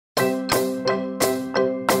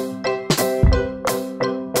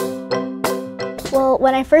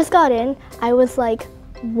when I first got in, I was like,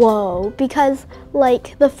 whoa, because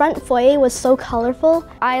like the front foyer was so colorful.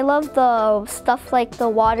 I love the stuff like the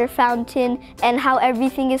water fountain and how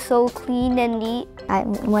everything is so clean and neat.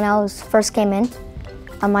 When I first came in,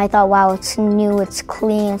 I thought, wow, it's new, it's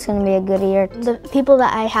clean, it's gonna be a good year. The people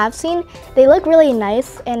that I have seen, they look really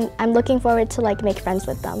nice, and I'm looking forward to like make friends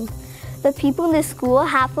with them. The people in this school,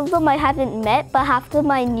 half of them I haven't met, but half of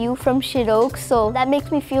them I knew from Shit Oaks, so that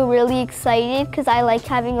makes me feel really excited because I like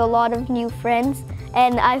having a lot of new friends,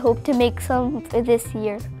 and I hope to make some this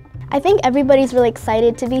year. I think everybody's really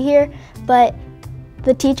excited to be here, but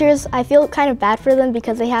the teachers, I feel kind of bad for them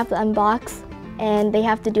because they have to unbox and they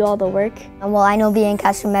have to do all the work. Well, I know being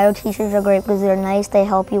Castro Meadow teachers are great because they're nice, they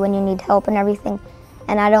help you when you need help and everything.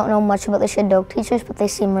 And I don't know much about the Shit Oaks teachers, but they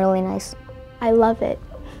seem really nice. I love it.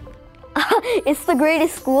 It's the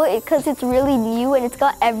greatest school because it's really new and it's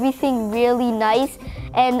got everything really nice,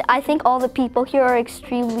 and I think all the people here are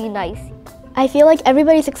extremely nice. I feel like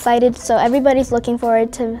everybody's excited, so everybody's looking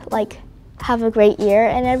forward to like have a great year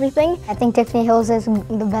and everything. I think Tiffany Hills is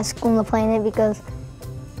the best school on the planet because,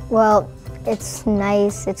 well, it's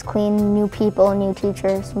nice, it's clean, new people, new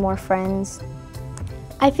teachers, more friends.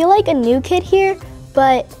 I feel like a new kid here,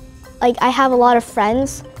 but like I have a lot of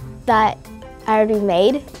friends that I already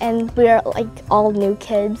made, and we are like all new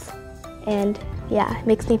kids, and yeah, it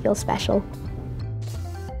makes me feel special.